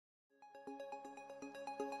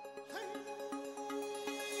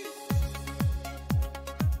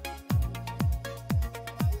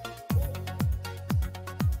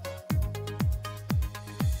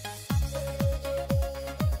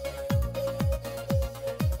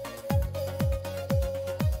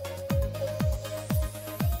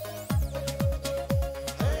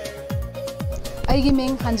ꯑꯩꯒꯤ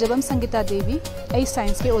ꯃꯤꯡ ꯍꯟꯖꯕꯝ ꯁꯪꯒꯤꯇꯥ ꯗꯦꯕꯤ ꯑꯩ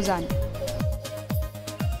ꯁꯥꯏꯟꯁꯀꯤ ꯑꯣꯖꯥꯅꯤ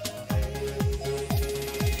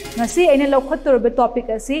ngasi aina lokhotorbe topic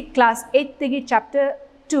asi class 8 tagi chapter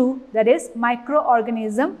 2 that is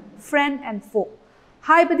microorganism friend and foe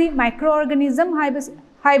haibadi microorganism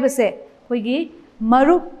haibase hoigi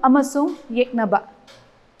marup amasung yeknaba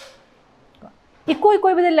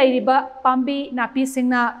ikoi bada lairiba pambi napi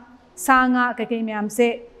singna sanga kai myam se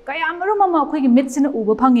kayamaru mama khoigi mitsina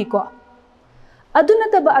uba phangi ko aduna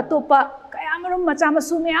taba atopa kayamaru macha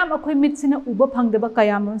masu myam akhoi mitsina uba phangdaba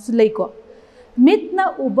kayamaru su leiko mitna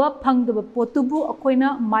uba phangdaba potubu akoina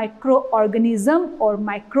microorganism or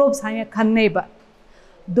microbes hanya khaneba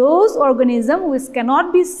those organisms which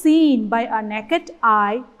cannot be seen by our naked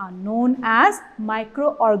eye are known as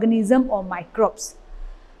microorganism or microbes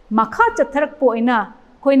makha chatharak poina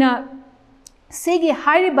koina segi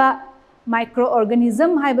hariba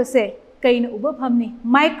microorganism haibase kaina uba phamni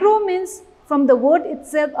micro means from the word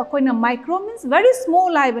itself akoina micro means very small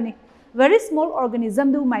haibani very small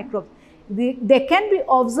organism do microbes they can be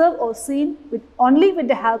observed or seen with only with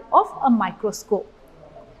the help of a microscope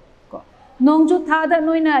nongju thada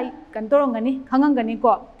noina kantorongani khangangani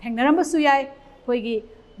ko thengnaram su yai hoigi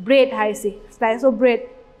bread haisi slice of bread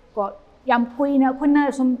ko yam kuina khuna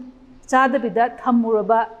sum chada bida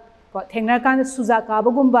thamuraba ko thengnar kan suja ka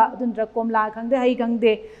bagumba adundra komla khangde hai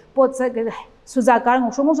khangde pot sa suja kar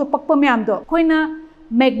ngosong so pakpa myam do koina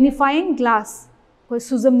magnifying glass ko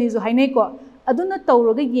sujamni jo hainai ko aduna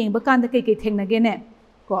tawroga yengba kanda kai thengnage ne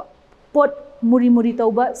ko pot muri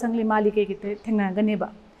tawba sangli mali kai thengnagane ba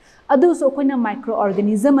adu so koina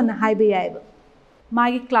microorganism ana haibe yaiba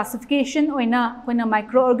magi classification oina koina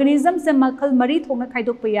microorganism se makhal mari thongna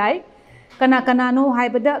khaidok pa yai kana no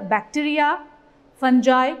haibada bacteria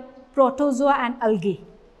fungi protozoa and algae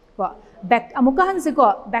ko amuka hanse ko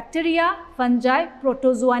bacteria fungi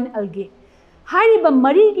protozoa and algae hariba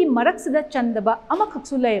mari gi marak sida chandaba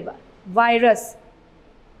amakhaksu laiba virus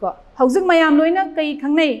ko housing mayam loina kai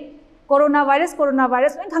khangnai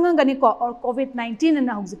coronavirus oin khangangani ko or covid-19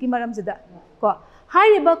 na housiki maram sida ko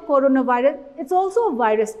hariba coronavirus it's also a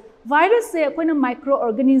virus se koina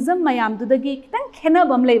microorganism mayam dudagi kitang khena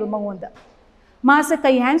bam leiba mangonda ma se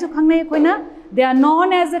kai han su khangnai koina they are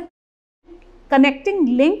known as a connecting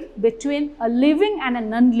link between a living and a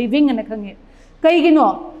non living ana khange kai gino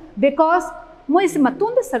because moi se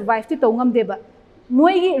matunda survive ti tongam deba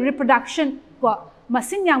moigi reproduction ko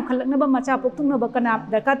masing yam khalaknaba macha poktungnaba kana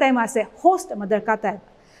darka tai ma se host ama darka tai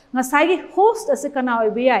ngasai gi host ase kana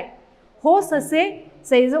oibe yai host ase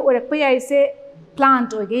seizo orakpa yai se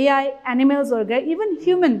plant oige yai animals orga even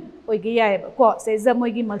human oige yai ko seiza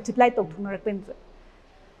moigi multiply tokthungarakpen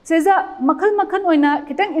seiza makhal oina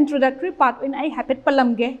kitang introductory part oina ai habit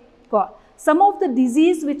palamge ko some of the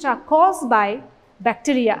disease which are caused by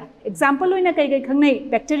bacteria example oina kai khangnai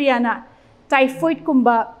bacteria na typhoid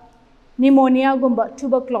kumba pneumonia gumba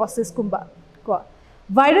tuberculosis kumba ko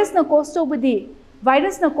virus na cause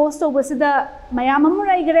to basida mayam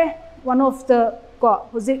amurai gare one of the ko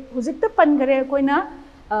huzik ta pan gare koina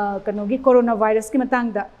kanogi coronavirus ki matang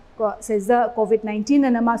da ko seza covid-19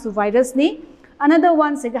 na ma su virus ni another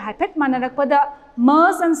one sega hypet manarak pada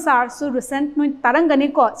MERS and SARS su recent no tarangani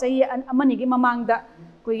ko chai amani gi mamang da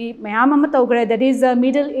koi mayam am tawgare that is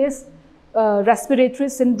Middle East respiratory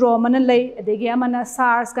syndrome ana lay adegi amana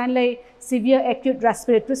SARS kan lay severe acute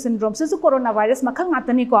respiratory syndrome so coronavirus makhang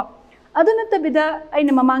atani ko aduna tabida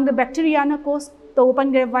aina mamang da bacteria na cause to pan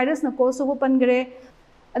gare virus na cause so pan gare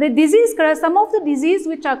ade disease kara some of the disease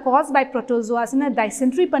which are caused by protozoa na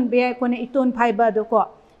dysentery pan be ko na iton phaiba do ko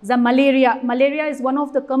the malaria is one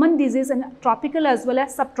of the common disease in tropical as well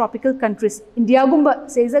as subtropical countries India gumba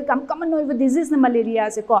says a common over disease na malaria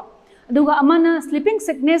se ko aduga amana sleeping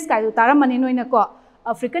sickness kai taramani noina ko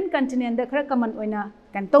African continent da khara common oina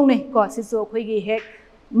kan tone ko siso khoi gi hek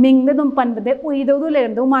ming da dum pan bade ui do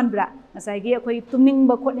leram do man bra asai gi khoi tumning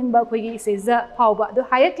ba khoning ba khoi gi seza phawba do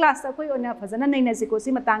higher class da khoi ona phajana naina siko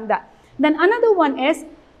si matang da then another one is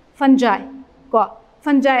fungi ko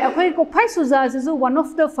fungi akhoi ko phai suza sisu one of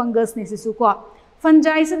the fungus ni sisu ko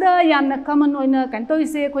fungi sida yamna common oina kan to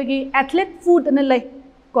ise khoi gi athlete food na lai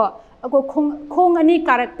ko ako khong ani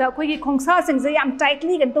character khoi gi khongsa singse yam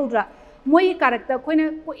tightly kan to dra moi character khoina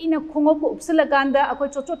ko ina khongo ko upsala kanda ako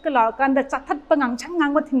chochot ka la kanda chathat pangang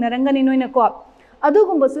changang ba thingnarangani noina ko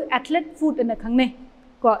adugumba su athlete food na khangne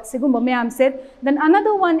ko sigumba myam set then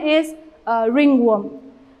another one is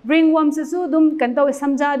ringworm sisu dum kan to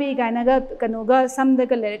samjabi gaina ga kanoga samda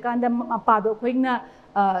ka le kanda mapado khoina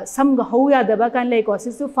samga hoya daba kan le ko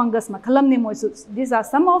sisu fungus makhalam ni moi these are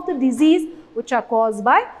some of the disease which are caused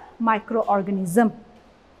by microorganism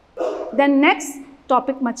then next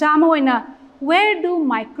topic machama oina where do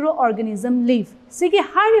microorganism live sigi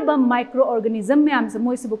hariba microorganism myam se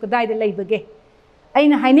moi sibu kadai de leibage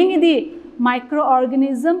aina haining idi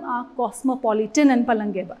microorganism are cosmopolitan and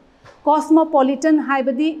palangeba cosmopolitan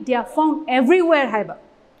haibadi they are found everywhere haiba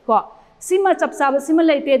ko sima chapsaba sima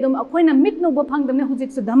leite dum akoina mitnu bo phangdamne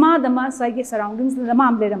hujik su dhama dhama saigi surroundings dhama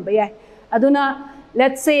am leram bayai aduna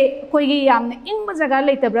let's say koigi yamne ingba jaga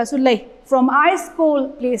leitabra su lei from ice cold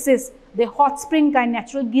places the hot spring kind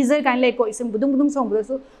natural geyser kind lei ko ising budung budung song bra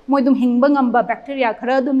su moi dum hingba ngamba bacteria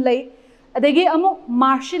khara dum lei adagi amuk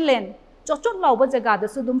marshland chochot lawba jaga da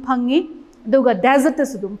su dum phangi duga desert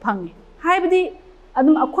su dum phangi haibadi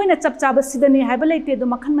adum akoina chapchaba sidani haiba leite dum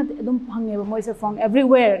makhan ma dum phange ba moi se from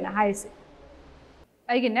everywhere na haise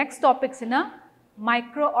aigi next topic sina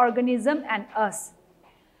microorganism and us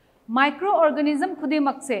microorganism khudi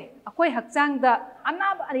makse akoi hakchang da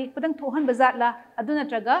anab ari padang thohan bazat la aduna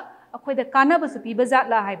traga akoi da kana ba su pi bazat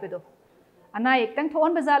la haibedo ana ektang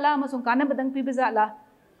thohan bazat la amasung kana badang pi bazat la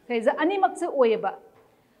kaiza ani makse oyeba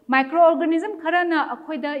microorganism kharana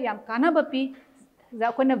akoi da yam kana ba pi za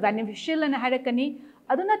akoi na beneficial na harakani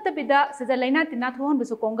aduna tabida sida laina tina thohan ba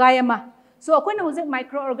su kongayama so akoi na hojek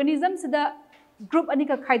microorganism sida group ani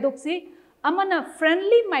ka khaidoksi amana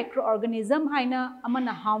friendly microorganism haina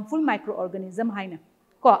amana harmful microorganism haina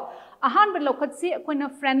ko ahan ba lokhat si akoina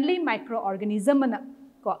friendly microorganism ana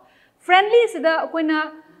ko friendly sida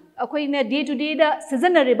akoina day to day da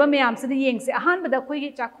seasonary ba mayam sida yeng se ahan ba da koi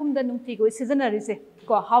chakhum da nungti go seasonary se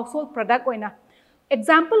ko household product oina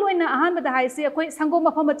example oina ahan ba da hai se akoi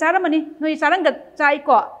sangom afam charamani noi charang ga chai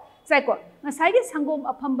ko ngasai gi sangom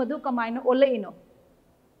afam ba du kamaina oleino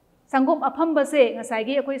sangom afamba se ngasai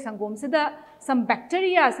gi akoi sangom sida some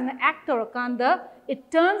bacteria sina act or kanda it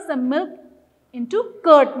turns the milk into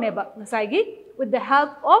curd neba ngasai gi with the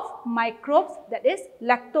help of microbes that is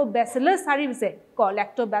lactobacillus haribse ko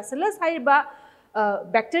lactobacillus hariba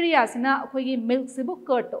bacteria sina akoi gi milk sibu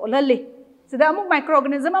curd to olali sida amuk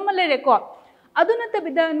microorganism amale ko aduna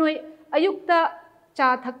tabida noi ayukta cha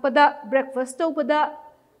thakpada breakfast topada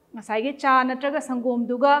ngasai gi cha natraga sangom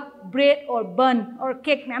duga bread or bun or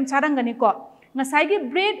cake myam charangani ko ngasai gi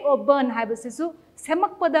bread or bun haibasisu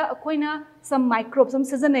semakpada akoina some microbes some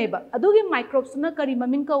seasonable adugi microbes na kari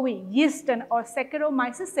mamin ka we yeast and or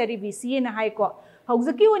saccharomyces cerevisiae na hai ko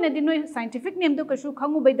hauzaki oina dinoi scientific name do kashu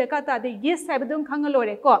khangu bai daka ta de yeast haibadum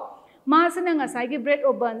khangalore ko ma sina ngasai gi bread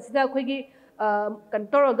or bun sida khoi gi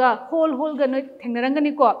kantoraga hole ga noi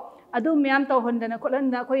thengnarangani ko adu myam to hondana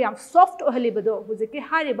kolanda khoi yam soft ohalibedo hujiki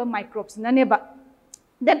hariba microbes naneba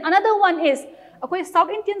then another one is akoi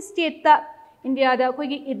south indian state ta india da khoi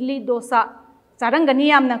gi idli dosa charangani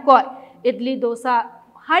yamna ko idli dosa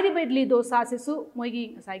hariba idli dosa sesu moi gi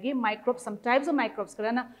sai gi microbes some types of microbes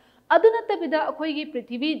karana aduna tabida akoi gi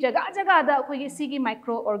prithvi jaga jaga da akoi gi sigi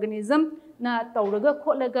microorganism na tawraga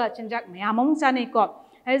kholaga chinjak mayamong chanai ko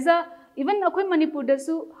as a even akoi manipur da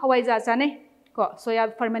su hawai ja chanai ko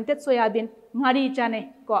fermented soybean ngari chane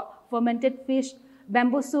ko fermented fish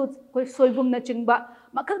bamboo shoots koi soibum na chingba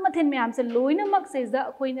makhal mathen myam se loina mak se da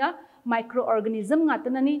koina microorganism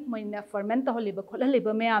ngatanani moina ferment to holiba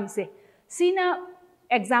kholaliba myam se sina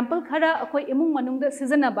example khara akoi imung manung da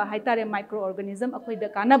season ba haitare microorganism akoi da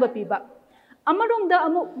kana ba piba amarong da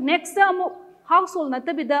amuk next da amuk household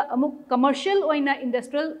natabida amuk commercial oina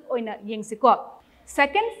industrial oina yengsiko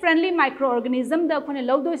second friendly microorganism da khone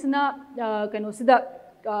lawdo isna kano sida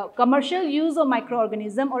commercial use of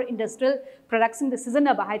microorganism or industrial products in the season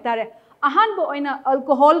ba haitare ahan bo oina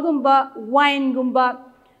alcohol gumba wine gumba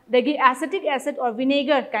dagi acetic acid or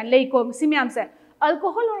vinegar kan lei ko simiam se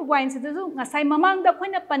alcohol or wine se du ngasai mamang da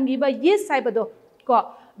khoina pangiba yeast saibado ko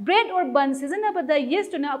bread or bun season ba da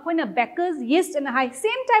yeast na khoina baker's yeast and high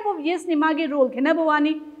same type of yeast ni magi role khena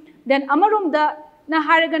bawani then amarum da na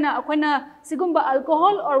haragana akoina sigumba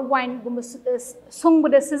alcohol or wine gumba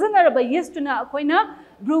sungba seasoner ba yeast na akoina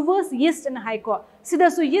brewers yeast and high ko sida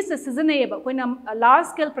su yeast seasoner ba akoina large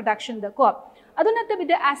scale production da ko aduna te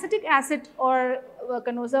bida acetic acid or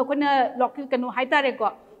kano sa akoina local kano haitare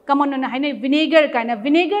ko common na haina vinegar kind of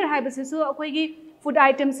vinegar hai ba su akoigi food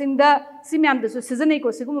items in the simyam da su seasoner ko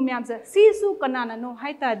sigumba myam sa sisu kanana no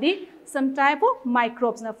haita di some type of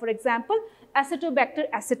microbes na for example Acetobacter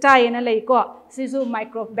aceti na lay ko sisu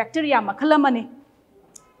microbacteria makhalamani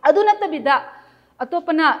aduna tabida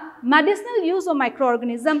atopana medicinal use of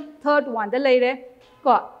microorganism third one da layre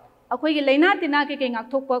ko akoi gi laina tina ke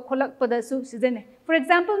ngak thokpa kholak pada su season for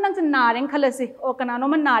example nang nareng khalasi or kanano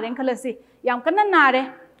man nareng khalasi yam kana nare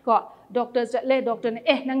ko doctors le doctor ne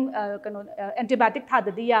nang kano antibiotic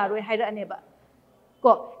thadadi yaroi haira aneba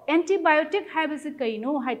ko antibiotic habisi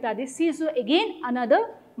kaino haita di sisu again another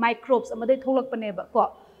microbes amade tholak paneba ko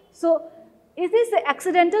so Is this an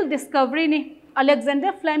accidental discovery ni?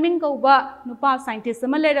 Alexander Fleming ko ba nupa scientist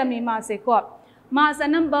sama lerami ma se ko ma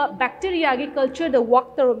sanamba bacteria gi culture the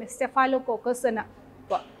work tarumi staphylococcus na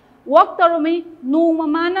ko work tarumi nu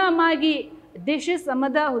mamana magi dishes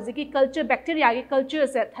amada huziki culture bacteria gi culture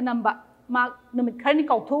se thanamba ma numit kharni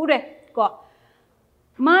kauthure ko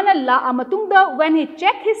mana la amatungda when he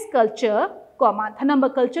checked his culture ko ma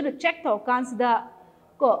thanamba culture to check thaw kansida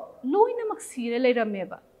ko loina mak sire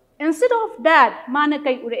lerameba. Instead of that mana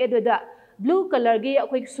kai ure edoda blue color gi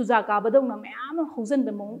akoi suja ka badong na mayam hausan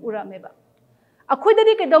be mong ura meba akoi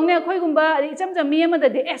dadi ke dong ne akoi gumba icham jam mi ma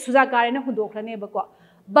dadi suja ka re na hudokhlane ba ko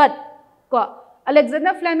but ko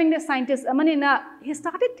Alexander Fleming the scientist amani na he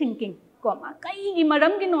started thinking ko ma kai gi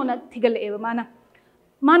maram gi no na thigal e mana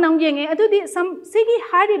manang yenge adudi some sigi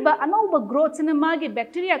hariba anoba growth na magi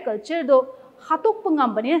bacteria culture do hatok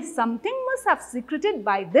pangam bane something must have secreted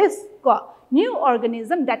by this ko new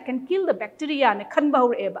organism that can kill the bacteria ne khan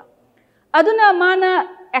bahur eba aduna mana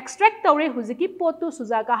extract tawre huziki potu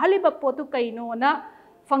sujaga haliba potu kaino na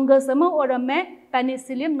fungus ama orame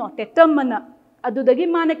penicillium notatum mana adudagi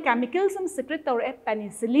mana chemicals some secret tawre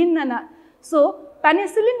penicillin na so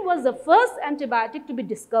penicillin was the first antibiotic to be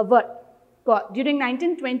discovered during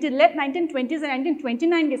 1920 late 1920s and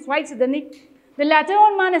 1929 is right the latter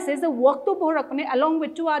on mana says the work to borakne along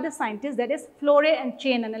with two other scientists that is Flore and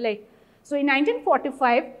Chain and like so in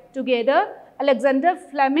 1945 together Alexander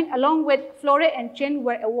Fleming along with Flore and Chain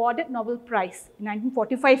were awarded Nobel Prize in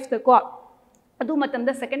 1945 the ko adu matam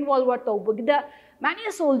the Second World War tawbugida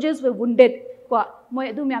many soldiers were wounded ko moi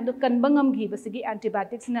adu myam do kanbangam gi basigi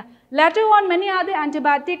antibiotics na later on many other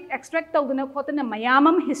antibiotic extract tawduna khotana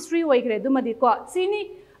mayamam history oigre adu madi ko sini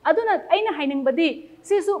aduna aina haining badi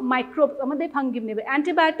sisu microbes amade phangimne be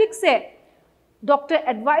antibiotics se doctor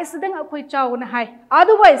advice dang akoi chawna hai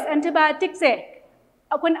otherwise antibiotics se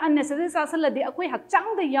akon unnecessary sasaladi akoi hakchang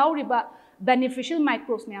da yauriba beneficial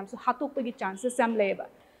microbes myam so hatokpagi chances sam leba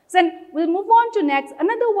then we'll move on to next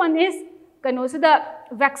another one is kano sida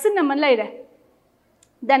vaccine naman laire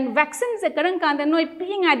then vaccine se karang kan da noi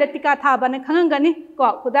pinga da tika thaba na khangangani ko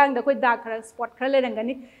khudang da koi da khara spot khara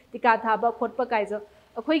lerangani tika thaba khotpa kaizo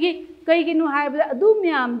akoi gi kai gi nu haibda adu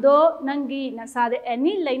myam do nangi nasade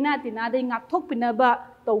any laina tina da ngap thok pinaba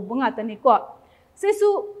tawbunga tani ko sisu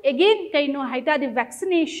again kaino haita the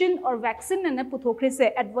vaccination or vaccine na puthokre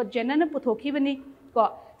se advert jena na puthoki bani ko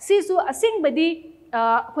sisu asing badi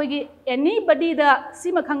koi gi anybody da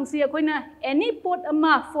sima khangsi akoina any pot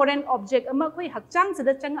ama foreign object ama koi hakchang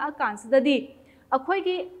sada changa kan sada di akoi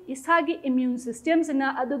gi isagi immune system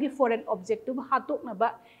na adugi foreign object tu hatok na ba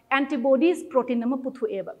antibodies protein na puthu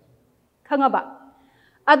eba khanga ba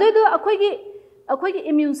adu do akoi gi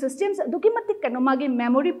immune systems adugi matik kano magi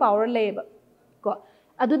memory power leba ko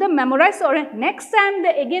aduda memorize or next time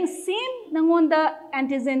the again same nangonda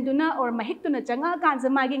antigen tuna or mahik tuna changa kan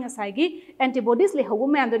magi ngasai gi antibodies le hawu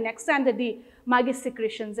man the next time the magi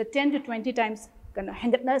secretions 10 to 20 times kana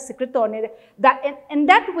hengat na secretor ne that in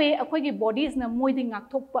that way akoi gi bodies na moidi ngak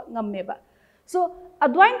thokpa ngammeba so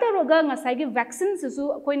adwain ta roga ngasai gi vaccines su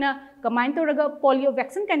akoina kamain ta roga polio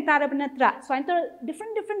vaccine kan tarab natra so inter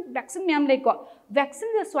different vaccine myam le ko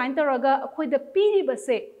vaccine the swine ta roga akoi the piri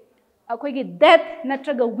base akoi death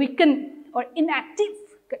natraga weaken or inactive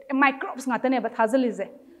microbes ngatane ba thazalize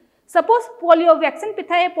suppose polio vaccine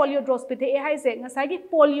pithaye polio dose pithaye hai se ngasai gi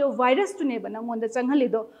polio virus tu ne ba nangonda changhali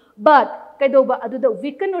do but kaido ba adu the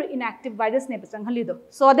weaken or inactive virus ne ba changhali do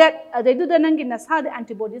so that adaidu da nangi nasa the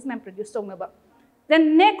antibodies man produce tong ba then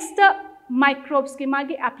next microbes ki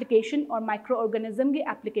magi application or microorganism ki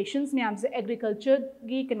applications me amse agriculture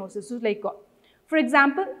gi kenosis like for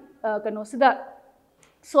example kanosida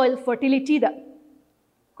soil fertility da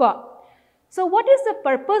ko so what is the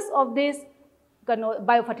purpose of this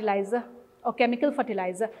biofertilizer or chemical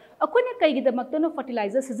fertilizer akuna kai gi damak no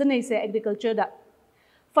fertilizer season is agriculture da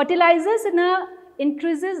fertilizers na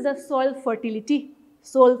increases the soil fertility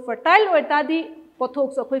soil fertile or ta di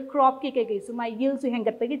pothok so koi crop ki kai su mai yield su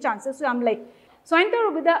hengat pe gi chances so am like so enter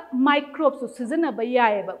with the microbes so season ba ya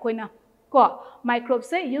ba koina ko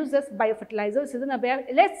microbes say use this biofertilizer season ba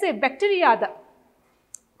let's say bacteria da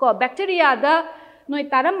ko bacteria da noi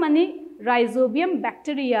taram mani rhizobium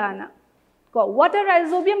bacteria na ko what are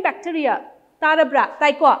rhizobium bacteria tarabra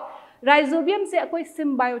tai ko rhizobium se akoi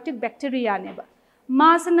symbiotic bacteria ne ba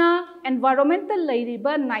masna environmental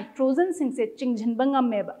lairiba nitrogen sing se chingjin bangam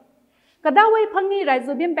me ba kadawai phangi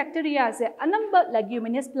rhizobium bacteria se anamba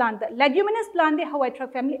leguminous plant de hawai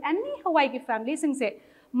truck family any hawai ki family sing se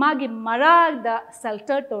magi mara da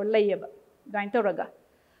shelter tor layeba gain toraga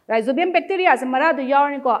rhizobium bacteria as mara do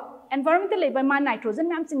yarn ko environmental labor ma nitrogen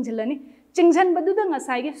mam singjilani chingjanbaduda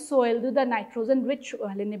ngasai soil duda nitrogen rich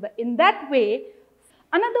ohaliniba. In that way,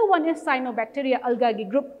 another one is cyanobacteria alga gi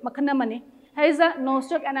group makanamani. Haiza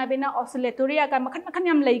nostoc anabina oscillatoria ka makan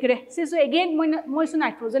yam laigre. So again moisu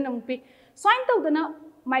nitrogen ampi. Soin tawdana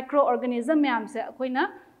microorganism mayam se akoina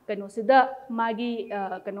kano sida magi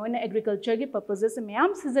kano na agriculture gi purposes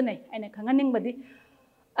mayam seasonai aina khanganing badi.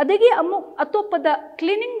 Adagi amuk atopada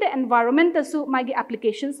cleaning the environment su magi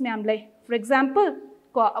applications mayam lay. For example,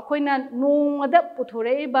 ko akoina nongada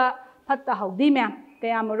puthore ba phatta haudi mayam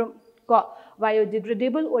kayamarum ko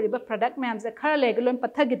biodegradable or product mayam se khara legalon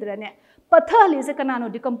pathagidrane pathali se kanano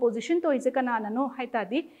decomposition to is kanana no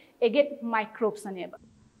haitadi again microbes aneba.